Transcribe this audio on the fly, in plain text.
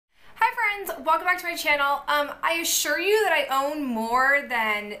welcome back to my channel. I assure you that I own more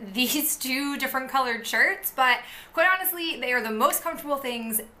than these two different colored shirts, but quite honestly, they are the most comfortable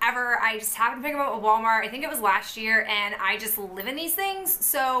things ever. I just happened to pick them up at Walmart. I think it was last year, and I just live in these things,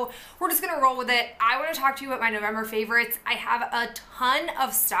 so we're just gonna roll with it. I want to talk to you about my November favorites. I have a ton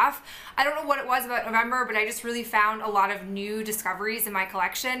of stuff. I don't know what it was about November, but I just really found a lot of new discoveries in my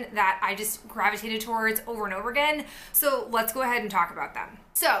collection that I just gravitated towards over and over again. So let's go ahead and talk about them.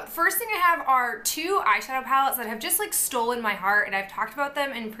 So the first thing I have are two eyeshadow palettes that have just like stolen my heart, and I've talked about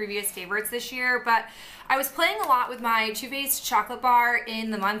them in previous favorites this year, but I was playing a lot with my Too Faced chocolate bar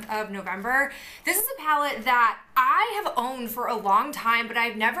in the month of November. This is a palette that I have owned for a long time, but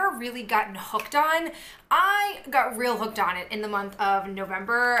I've never really gotten hooked on. I got real hooked on it in the month of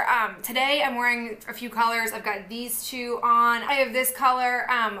November. Today I'm wearing a few colors. I've got these two on. I have this color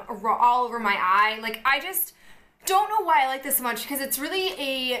all over my eye. Like, I just don't know why I like this so much, because it's really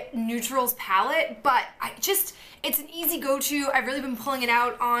a neutrals palette, but it's an easy go-to. I've really been pulling it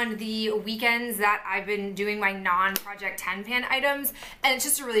out on the weekends that I've been doing my non-Project 10 pan items, and it's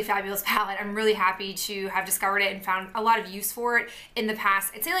just a really fabulous palette. I'm really happy to have discovered it and found a lot of use for it in the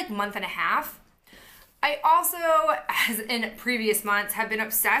past, I'd say like month and a half. I also, as in previous months, have been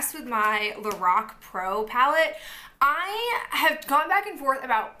obsessed with my LORAC Pro Palette. I have gone back and forth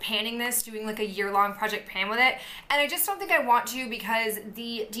about panning this, doing like a year-long project pan with it, and I just don't think I want to, because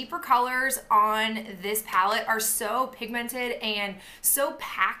the deeper colors on this palette are so pigmented and so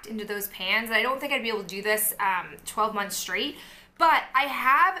packed into those pans that I don't think I'd be able to do this 12 months straight. But I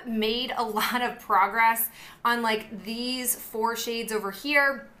have made a lot of progress on like these 4 shades over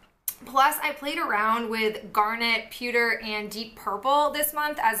here. Plus, I played around with garnet, pewter, and deep purple this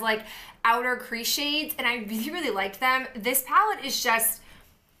month as like outer crease shades, and I really, really liked them. This palette is just,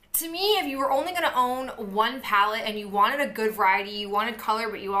 to me, if you were only gonna own one palette and you wanted a good variety, you wanted color,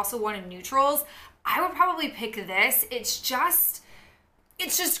 but you also wanted neutrals, I would probably pick this. It's just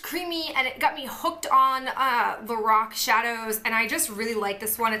creamy, and it got me hooked on LORAC shadows, and I just really like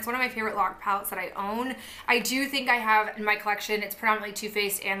this one. It's one of my favorite LORAC palettes that I own. I do think I have in my collection, it's predominantly Too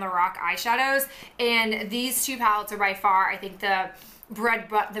Faced and LORAC eyeshadows, and these two palettes are by far, I think, the bread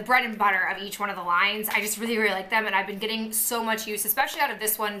and butter of each one of the lines. I just really, really like them, and I've been getting so much use, especially out of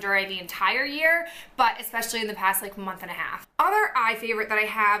this one during the entire year, but especially in the past like month and a half. Other eye favorite that I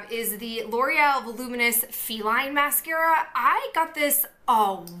have is the L'Oreal Voluminous Feline Mascara. I got this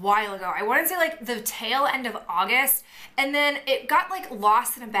a while ago. I want to say like the tail end of August, and then it got like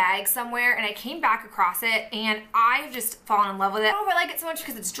lost in a bag somewhere, and I came back across it, and I've just fallen in love with it. I don't know if I like it so much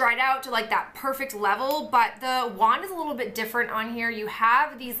because it's dried out to like that perfect level, but the wand is a little bit different on here. You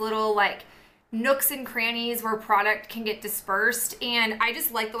have these little like nooks and crannies where product can get dispersed, and I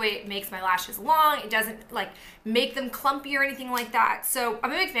just like the way it makes my lashes long. It doesn't like make them clumpy or anything like that, so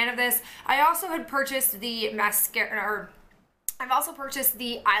I'm a big fan of this. I also had purchased the mascara, or I've also purchased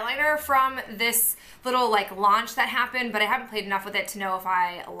the eyeliner from this little like launch that happened, but I haven't played enough with it to know if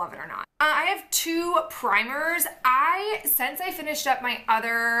I love it or not. I have 2 primers. Since I finished up my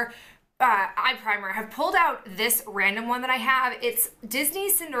other eye primer, have pulled out this random one that I have. It's Disney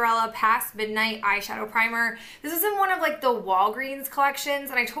Cinderella Past Midnight Eyeshadow Primer. This is in one of like the Walgreens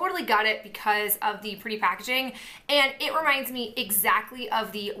collections, and I totally got it because of the pretty packaging, and it reminds me exactly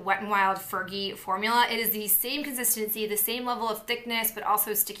of the Wet n Wild Fergie formula. It is the same consistency, the same level of thickness, but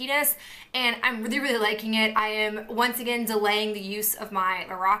also stickiness, and I'm really, really liking it. I am once again delaying the use of my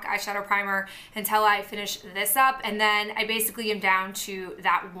LORAC eyeshadow primer until I finish this up, and then I basically am down to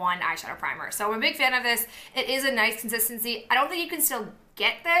that one eyeshadow primer. So I'm a big fan of this. It is a nice consistency. I don't think you can still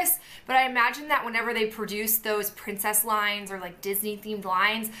get this, but I imagine that whenever they produce those princess lines or like Disney themed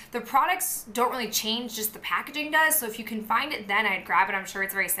lines, the products don't really change, just the packaging does. So if you can find it, then I'd grab it. I'm sure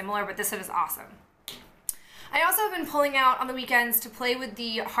it's very similar, but this is awesome. I also have been pulling out on the weekends to play with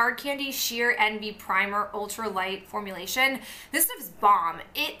the Hard Candy Sheer Envy Primer Ultra Light formulation. This stuff is bomb.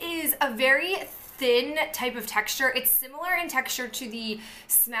 It is a very thin type of texture. It's similar in texture to the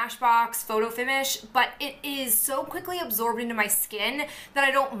Smashbox Photo Finish, but it is so quickly absorbed into my skin that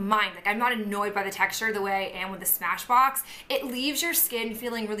I don't mind. Like, I'm not annoyed by the texture the way I am with the Smashbox. It leaves your skin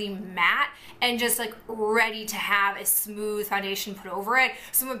feeling really matte and just like ready to have a smooth foundation put over it.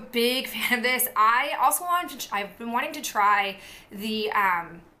 So I'm a big fan of this. I've been wanting to try the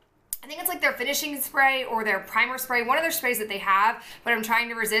I think it's like their finishing spray or their primer spray, one of their sprays that they have, but I'm trying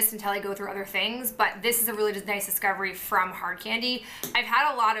to resist until I go through other things. But this is a really just nice discovery from Hard Candy. I've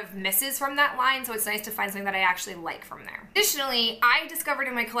had a lot of misses from that line, so it's nice to find something that I actually like from there. Additionally, I discovered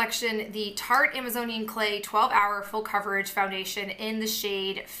in my collection the Tarte Amazonian Clay 12-Hour Full Coverage Foundation in the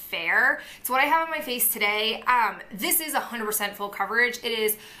shade Fair. It's what I have on my face today. This is 100% full coverage. It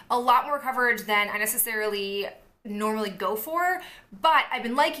is a lot more coverage than I necessarily normally go for, but I've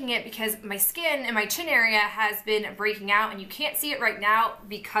been liking it because my skin and my chin area has been breaking out, and you can't see it right now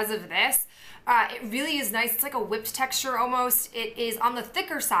because of this. It really is nice. It's like a whipped texture almost. It is on the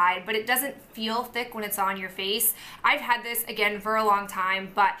thicker side, but it doesn't feel thick when it's on your face. I've had this again for a long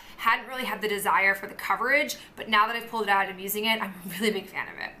time, but hadn't really had the desire for the coverage, but now that I've pulled it out and I'm using it, I'm a really big fan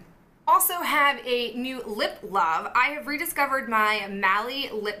of it. Also have a new lip love. I have rediscovered my Mally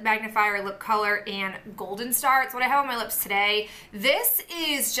Lip Magnifier lip color and Golden Star. It's what I have on my lips today. This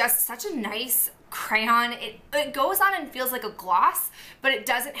is just such a nice crayon. It goes on and feels like a gloss, but it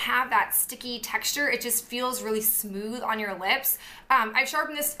doesn't have that sticky texture. It just feels really smooth on your lips. I've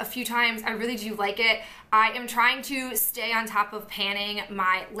sharpened this a few times. I really do like it. I am trying to stay on top of panning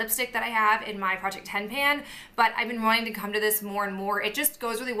my lipstick that I have in my Project 10 pan, but I've been wanting to come to this more and more. It just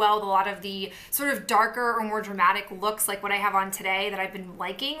goes really well with a lot of the sort of darker or more dramatic looks like what I have on today that I've been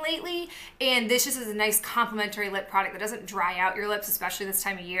liking lately, and this just is a nice complementary lip product that doesn't dry out your lips, especially this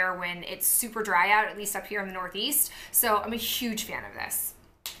time of year when it's super dry out, at least up here in the Northeast. So I'm a huge fan of this.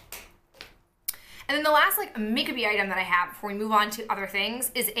 And then the last like makeup-y item that I have before we move on to other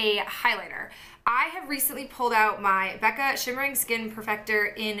things is a highlighter. I have recently pulled out my Becca Shimmering Skin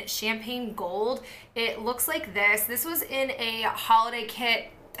Perfector in Champagne Gold. It looks like this. This was in a holiday kit,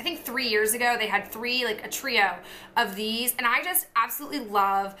 I think 3 years ago. They had a trio of these, and I just absolutely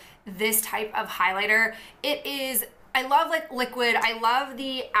love this type of highlighter. I love like liquid. I love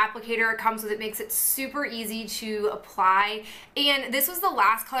the applicator it comes with. It makes it super easy to apply. And this was the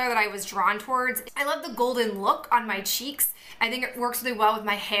last color that I was drawn towards. I love the golden look on my cheeks. I think it works really well with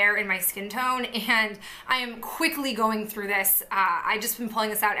my hair and my skin tone, and I am quickly going through this. I've just been pulling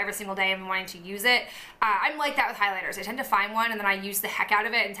this out every single day and wanting to use it. I'm like that with highlighters. I tend to find one and then I use the heck out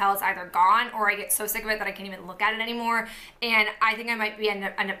of it until it's either gone or I get so sick of it that I can't even look at it anymore. And I think I might end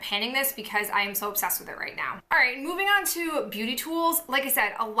up panning this because I am so obsessed with it right now. All right, moving on to beauty tools. Like I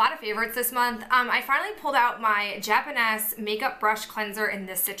said, a lot of favorites this month. I finally pulled out my Japonese makeup brush cleanser in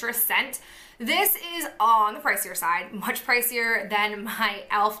the citrus scent. This is on the pricier side, much pricier than my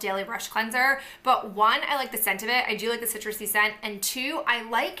e.l.f. Daily Brush Cleanser, but one, I like the scent of it. I do like the citrusy scent, and two, I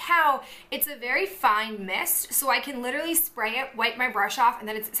like how it's a very fine mist, so I can literally spray it, wipe my brush off, and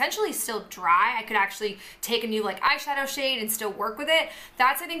then it's essentially still dry. I could actually take a new like eyeshadow shade and still work with it.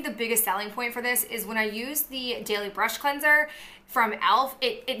 That's, I think, the biggest selling point for this is when I use the Daily Brush Cleanser from e.l.f.,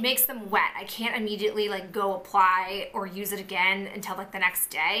 it makes them wet. I can't immediately like go apply or use it again until like the next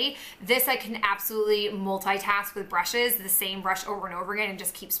day. This I can absolutely multitask with brushes, the same brush over and over again, and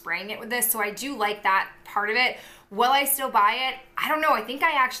just keep spraying it with this. So I do like that part of it. Will I still buy it? I don't know. I think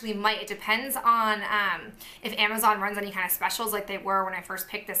I actually might. It depends on if Amazon runs any kind of specials like they were when I first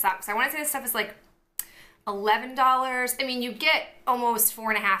picked this up. So I want to say this stuff is like $11. I mean, you get almost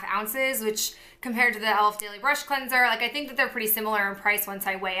 4.5 ounces, which compared to the e.l.f. Daily Brush Cleanser, like I think that they're pretty similar in price once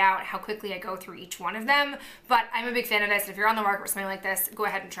I weigh out how quickly I go through each one of them. But I'm a big fan of this. If you're on the market for something like this, go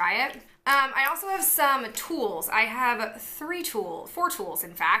ahead and try it. I also have some tools. I have four tools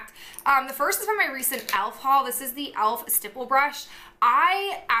in fact. The first is from my recent e.l.f. haul. This is the e.l.f. Stipple brush.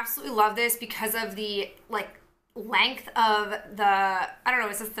 I absolutely love this because of the like length of the, I don't know,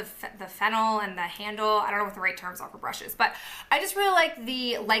 is this the fennel and the handle? I don't know what the right terms are for brushes, but I just really like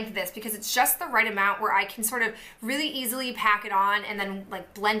the length of this because it's just the right amount where I can sort of really easily pack it on and then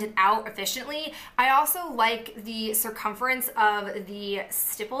like blend it out efficiently. I also like the circumference of the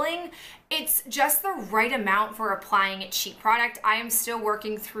stippling. It's just the right amount for applying a cheap product. I am still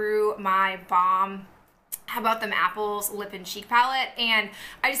working through my Balm How About Them Apples lip and cheek palette, and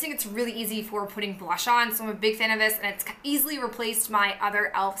I just think it's really easy for putting blush on, so I'm a big fan of this, and it's easily replaced my other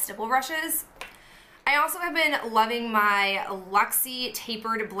e.l.f. stipple brushes. I also have been loving my Luxie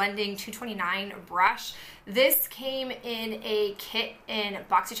Tapered Blending 229 brush. This came in a kit in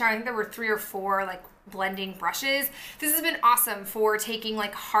BoxyCharm. I think there were 3 or 4 like blending brushes. This has been awesome for taking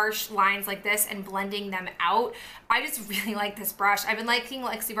like harsh lines like this and blending them out. I just really like this brush. I've been liking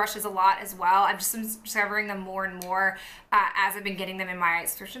Luxie brushes a lot as well. I've just been discovering them more and more as I've been getting them in my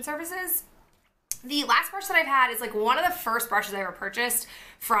subscription services. The last brush that I've had is like one of the first brushes I ever purchased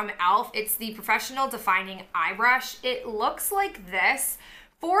from e.l.f. It's the Professional Defining Eye Brush. It looks like this.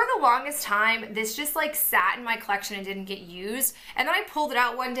 For the longest time, this just like sat in my collection and didn't get used. And then I pulled it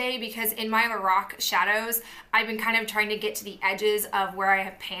out one day because in my LORAC shadows, I've been kind of trying to get to the edges of where I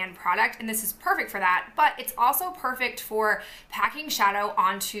have pan product, and this is perfect for that. But it's also perfect for packing shadow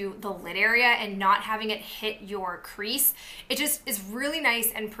onto the lid area and not having it hit your crease. It just is really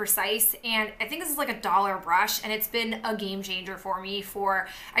nice and precise, and I think this is like $1 brush, and it's been a game changer for me for,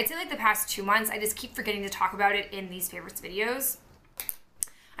 I'd say like the past 2 months. I just keep forgetting to talk about it in these favorites videos.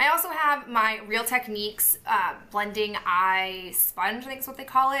 I also have my Real Techniques blending eye sponge, I think is what they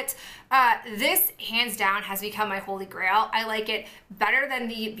call it. This, hands down, has become my holy grail. I like it better than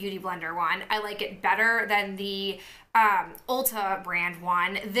the Beauty Blender one. I like it better than the Ulta brand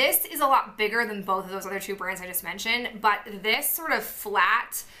one. This is a lot bigger than both of those other two brands I just mentioned, but this sort of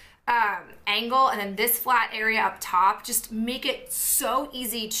flat angle and then this flat area up top just make it so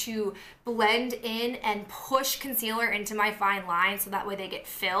easy to blend in and push concealer into my fine lines so that way they get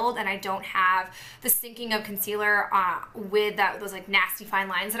filled and I don't have the sinking of concealer with those like nasty fine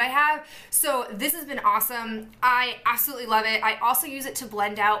lines that I have. So this has been awesome. I absolutely love it. I also use it to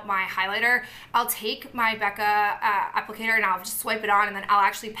blend out my highlighter. I'll take my Becca applicator and I'll just swipe it on, and then I'll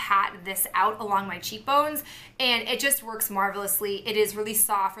actually pat this out along my cheekbones, and it just works marvelously. It is really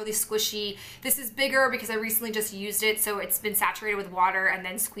soft, really squishy. This is bigger because I recently just used it, so it's been saturated with water and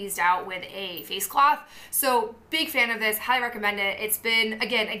then squeezed out with a face cloth. So big fan of this, highly recommend it. It's been,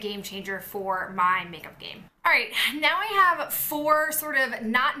 again, a game changer for my makeup game. All right, now I have 4 sort of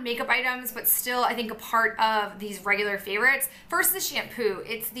not makeup items, but still I think a part of these regular favorites. First is the shampoo.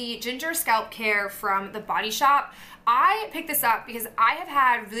 It's the Ginger Scalp Care from The Body Shop. I picked this up because I have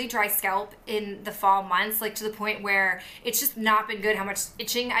had really dry scalp in the fall months, like to the point where it's just not been good how much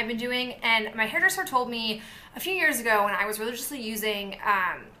itching I've been doing. And my hairdresser told me a few years ago when I was religiously using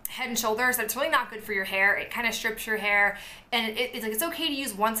Head and Shoulders that it's really not good for your hair. It kind of strips your hair, and it's like it's okay to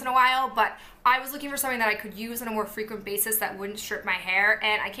use once in a while, but I was looking for something that I could use on a more frequent basis that wouldn't strip my hair,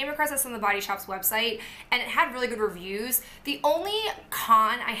 and I came across this on the Body Shop's website, and it had really good reviews. The only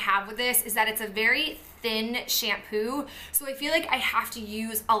con I have with this is that it's a very thin shampoo, so I feel like I have to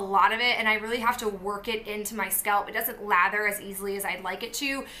use a lot of it, and I really have to work it into my scalp. It doesn't lather as easily as I'd like it to.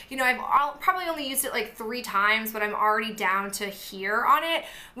 You know, I've probably only used it like 3 times, but I'm already down to here on it,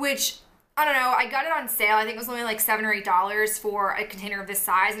 which, I don't know, I got it on sale. I think it was only like $7 or $8 for a container of this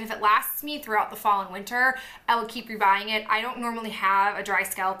size, and if it lasts me throughout the fall and winter, I will keep rebuying it. I don't normally have a dry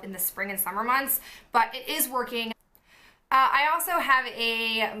scalp in the spring and summer months, but it is working. I also have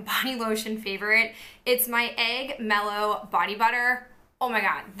a body lotion favorite. It's my Egg Mellow Body Butter. Oh my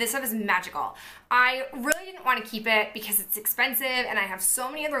god, this stuff is magical. I really didn't want to keep it because it's expensive and I have so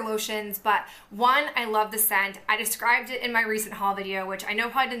many other lotions, but one, I love the scent. I described it in my recent haul video, which I know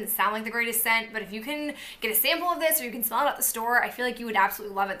probably didn't sound like the greatest scent, but if you can get a sample of this or you can smell it at the store, I feel like you would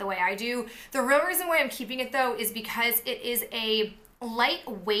absolutely love it the way I do. The real reason why I'm keeping it though is because it is a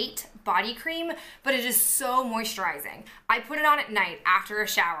lightweight body cream, but it is so moisturizing. I put it on at night after a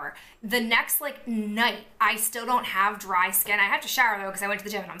shower. The next night, I still don't have dry skin. I have to shower though because I went to the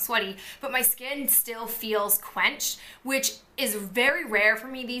gym and I'm sweaty, but my skin still feels quenched, which is very rare for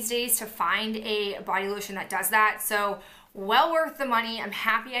me these days to find a body lotion that does that. So well worth the money. I'm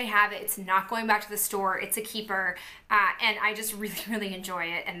happy I have it. It's not going back to the store. It's a keeper, and I just really, really enjoy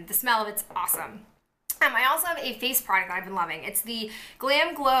it, and the smell of it's awesome. I also have a face product that I've been loving. It's the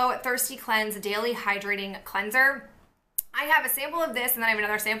GlamGlow Thirsty Cleanse Daily Hydrating Cleanser. I have a sample of this, and then I have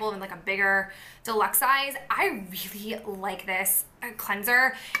another sample in like a bigger deluxe size. I really like this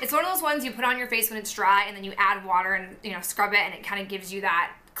cleanser. It's one of those ones you put on your face when it's dry, and then you add water and, you know, scrub it, and it kind of gives you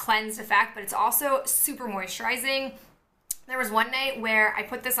that cleansed effect, but it's also super moisturizing. There was one night where I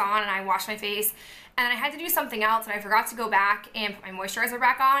put this on and I washed my face, and I had to do something else, and I forgot to go back and put my moisturizer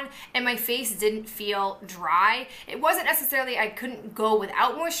back on, and my face didn't feel dry. It wasn't necessarily I couldn't go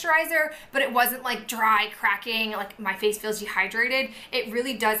without moisturizer, but it wasn't like dry, cracking, like my face feels dehydrated. It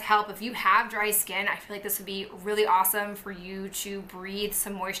really does help. If you have dry skin, I feel like this would be really awesome for you to breathe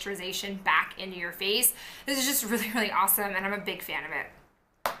some moisturization back into your face. This is just really, really awesome, and I'm a big fan of it.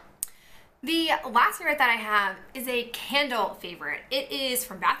 The last favorite that I have is a candle favorite. It is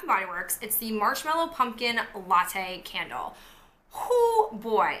from Bath & Body Works. It's the Marshmallow Pumpkin Latte Candle. Oh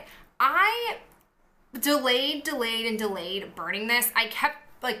boy, I delayed burning this. I kept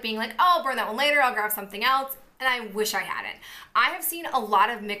being like, oh, I'll burn that one later, I'll grab something else, and I wish I hadn't. I have seen a lot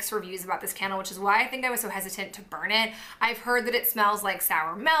of mixed reviews about this candle, which is why I think I was so hesitant to burn it. I've heard that it smells like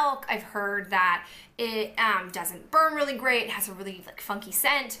sour milk. I've heard that it doesn't burn really great. It has a really funky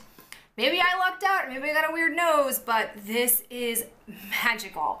scent. Maybe I lucked out, or maybe I got a weird nose, but this is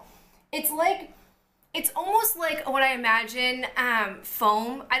magical. It's like It's almost like what I imagine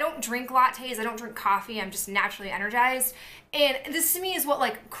foam. I don't drink lattes, I don't drink coffee, I'm just naturally energized. And this to me is what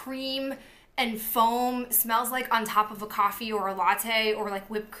like cream and foam smells like on top of a coffee or a latte or like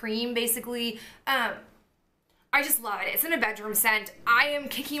whipped cream basically. I just love it. It's in a bedroom scent. I am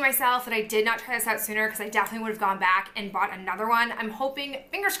kicking myself that I did not try this out sooner because I definitely would have gone back and bought another one. I'm hoping,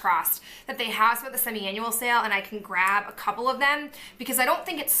 fingers crossed, that they have some at the semi-annual sale and I can grab a couple of them because I don't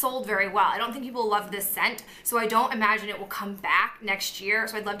think it's sold very well. I don't think people love this scent, so I don't imagine it will come back next year.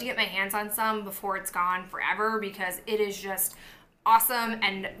 So I'd love to get my hands on some before it's gone forever because it is just awesome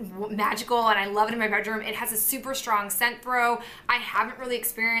and magical, and I love it in my bedroom. It has a super strong scent throw. I haven't really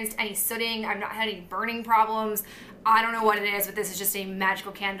experienced any sooting. I've not had any burning problems. I don't know what it is, but this is just a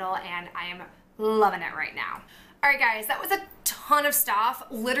magical candle and I am loving it right now. All right guys, that was a ton of stuff.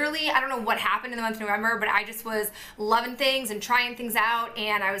 Literally, I don't know what happened in the month of November, but I just was loving things and trying things out,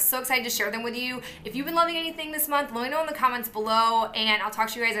 and I was so excited to share them with you. If you've been loving anything this month, let me know in the comments below, and I'll talk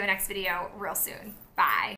to you guys in the next video real soon. Bye.